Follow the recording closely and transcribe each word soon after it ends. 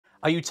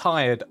Are you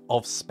tired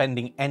of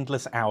spending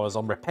endless hours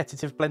on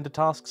repetitive Blender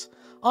tasks?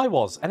 I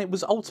was, and it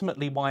was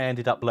ultimately why I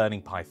ended up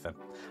learning Python.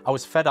 I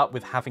was fed up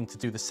with having to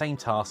do the same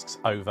tasks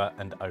over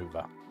and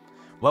over.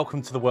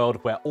 Welcome to the world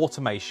where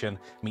automation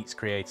meets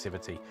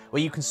creativity,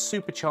 where you can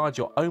supercharge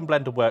your own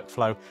Blender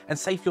workflow and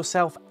save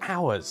yourself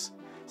hours.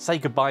 Say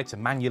goodbye to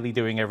manually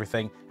doing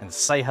everything and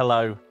say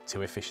hello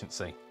to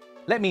efficiency.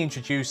 Let me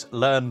introduce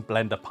Learn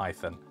Blender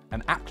Python,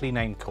 an aptly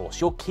named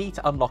course, your key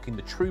to unlocking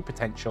the true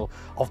potential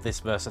of this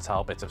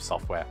versatile bit of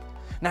software.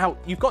 Now,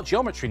 you've got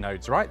geometry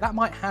nodes, right? That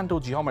might handle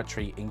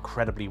geometry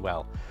incredibly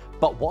well.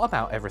 But what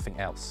about everything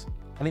else?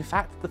 And in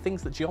fact, the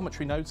things that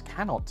geometry nodes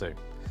cannot do.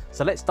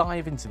 So let's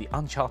dive into the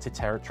uncharted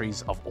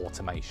territories of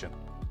automation.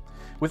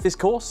 With this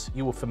course,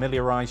 you will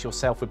familiarize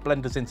yourself with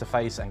Blender's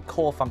interface and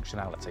core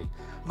functionality,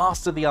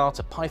 master the art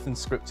of Python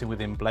scripting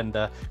within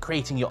Blender,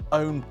 creating your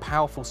own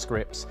powerful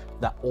scripts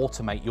that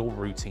automate your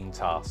routine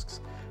tasks,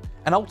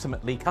 and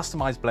ultimately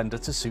customize Blender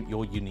to suit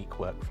your unique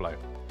workflow.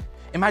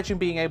 Imagine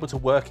being able to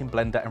work in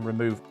Blender and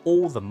remove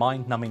all the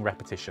mind-numbing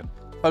repetition,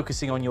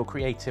 focusing on your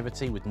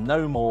creativity with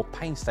no more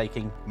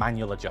painstaking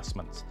manual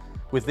adjustments.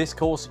 With this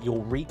course,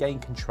 you'll regain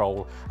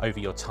control over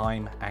your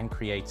time and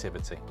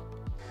creativity.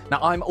 Now,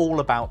 I'm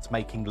all about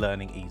making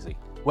learning easy.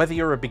 Whether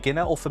you're a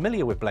beginner or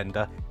familiar with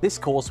Blender, this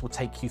course will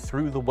take you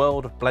through the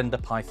world of Blender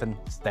Python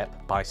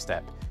step by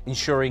step,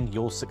 ensuring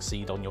you'll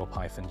succeed on your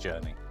Python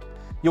journey.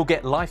 You'll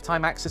get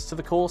lifetime access to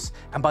the course,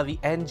 and by the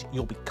end,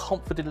 you'll be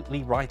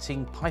confidently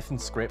writing Python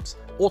scripts,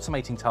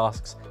 automating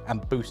tasks,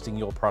 and boosting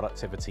your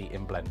productivity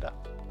in Blender.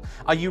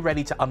 Are you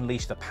ready to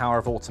unleash the power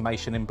of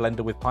automation in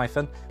Blender with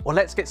Python? Well,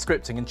 let's get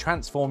scripting and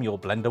transform your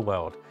Blender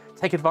world.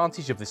 Take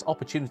advantage of this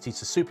opportunity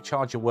to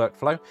supercharge your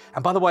workflow.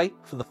 And by the way,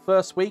 for the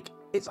first week,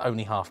 it's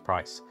only half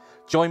price.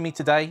 Join me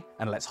today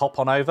and let's hop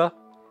on over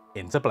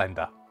into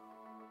Blender.